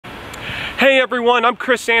Hey everyone, I'm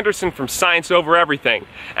Chris Anderson from Science Over Everything,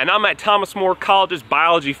 and I'm at Thomas More College's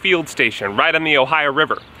Biology Field Station right on the Ohio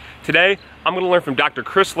River. Today, I'm going to learn from Dr.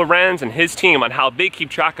 Chris Lorentz and his team on how they keep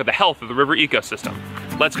track of the health of the river ecosystem.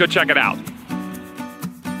 Let's go check it out.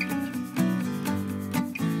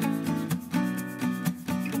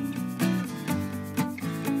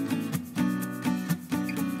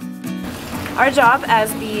 Our job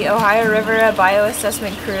as the Ohio River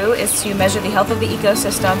Bioassessment crew is to measure the health of the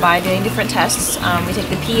ecosystem by doing different tests. We take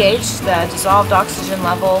the pH, the dissolved oxygen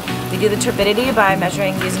level. We do the turbidity by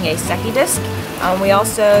measuring using a Secchi disc. We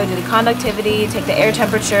also do the conductivity, take the air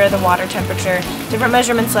temperature, the water temperature, different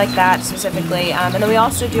measurements like that specifically. And then we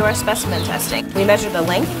also do our specimen testing. We measure the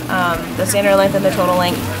length, the standard length and the total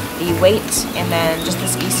length, the weight, and then just the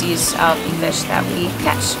species of the fish that we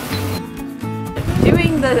catch.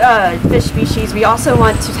 Doing the fish species, we also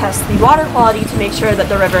want to test the water quality to make sure that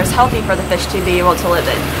the river is healthy for the fish to be able to live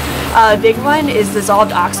in. A big one is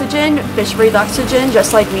dissolved oxygen. Fish breathe oxygen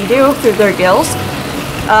just like we do through their gills.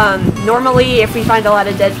 Normally, if we find a lot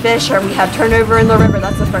of dead fish or we have turnover in the river,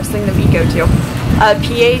 that's the first thing that we go to.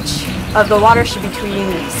 pH of the water should be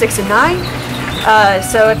between 6 and 9.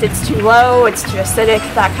 So if it's too low, it's too acidic,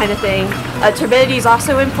 that kind of thing. Turbidity is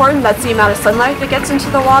also important. That's the amount of sunlight that gets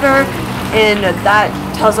into the water, and that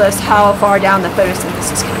tells us how far down the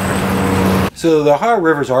photosynthesis can occur. So the Ohio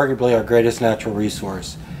River is arguably our greatest natural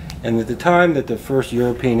resource. And at the time that the first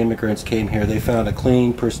European immigrants came here, they found a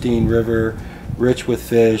clean, pristine river, rich with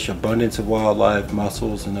fish, abundance of wildlife,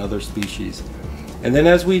 mussels, and other species. And then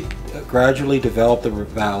as we gradually developed the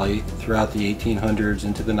valley throughout the 1800s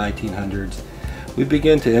into the 1900s, we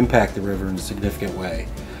began to impact the river in a significant way.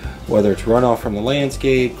 Whether it's runoff from the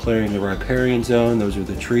landscape, clearing the riparian zone, those are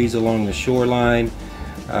the trees along the shoreline,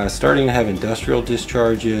 starting to have industrial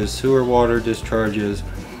discharges, sewer water discharges,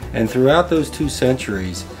 and throughout those 2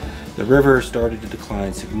 centuries, the river started to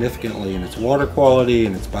decline significantly in its water quality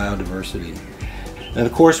and its biodiversity. And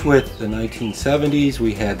of course, with the 1970s,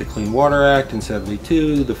 we had the Clean Water Act in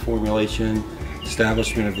 '72, the formulation,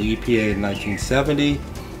 establishment of the EPA in 1970,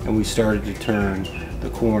 and we started to turn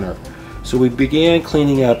the corner. So we began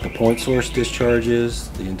cleaning up the point source discharges,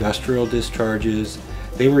 the industrial discharges.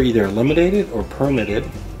 They were either eliminated or permitted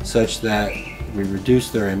such that we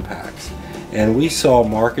reduced their impacts. And we saw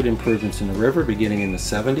marked improvements in the river beginning in the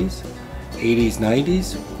 70s, 80s,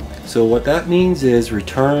 90s. So what that means is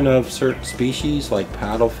return of certain species like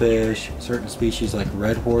paddlefish, certain species like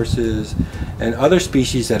red horses, and other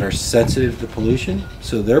species that are sensitive to pollution,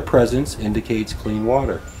 so their presence indicates clean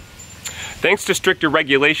water. Thanks to stricter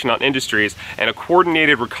regulation on industries and a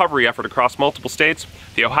coordinated recovery effort across multiple states,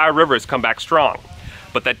 the Ohio River has come back strong.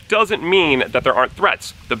 But that doesn't mean that there aren't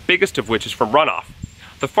threats, the biggest of which is from runoff.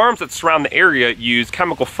 The farms that surround the area use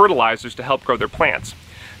chemical fertilizers to help grow their plants.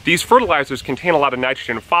 These fertilizers contain a lot of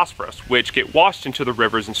nitrogen and phosphorus, which get washed into the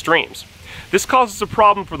rivers and streams. This causes a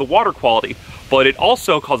problem for the water quality, but it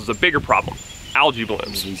also causes a bigger problem: algae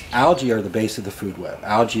blooms. These algae are the base of the food web.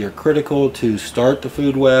 Algae are critical to start the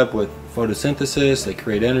food web with photosynthesis. They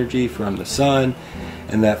create energy from the sun,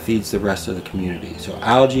 and that feeds the rest of the community. So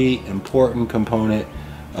algae, important component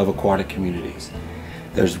of aquatic communities.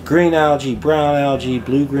 There's green algae, brown algae,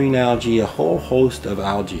 blue-green algae, a whole host of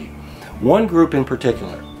algae. One group in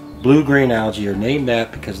particular, blue-green algae, are named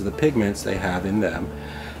that because of the pigments they have in them.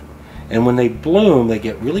 And when they bloom, they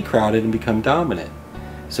get really crowded and become dominant.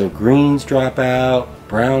 So greens drop out,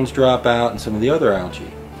 browns drop out, and some of the other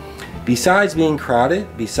algae. Besides being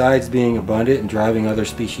crowded, besides being abundant and driving other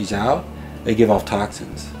species out, they give off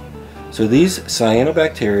toxins. So these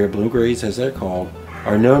cyanobacteria, blue-grays as they're called,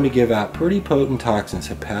 are known to give out pretty potent toxins,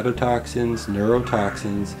 hepatotoxins,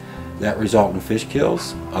 neurotoxins, that result in fish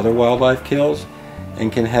kills, other wildlife kills,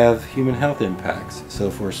 and can have human health impacts. So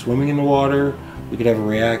if we're swimming in the water, we could have a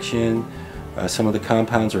reaction. Some of the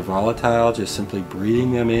compounds are volatile, just simply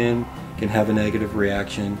breathing them in can have a negative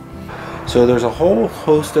reaction. So there's a whole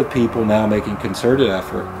host of people now making concerted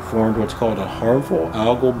effort, formed what's called a harmful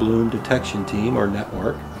algal bloom detection team or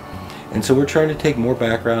network. And so we're trying to take more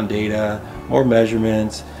background data, more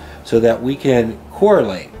measurements, so that we can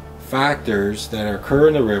correlate factors that occur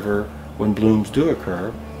in the river when blooms do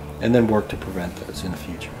occur, and then work to prevent those in the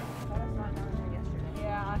future.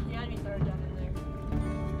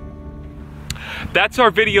 That's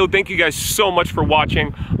our video. Thank you guys so much for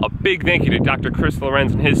watching. A big thank you to Dr. Chris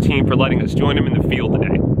Lorentz and his team for letting us join him in the field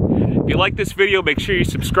today. If you like this video, make sure you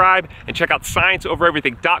subscribe and check out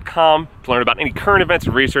scienceovereverything.com to learn about any current events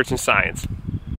and research in science.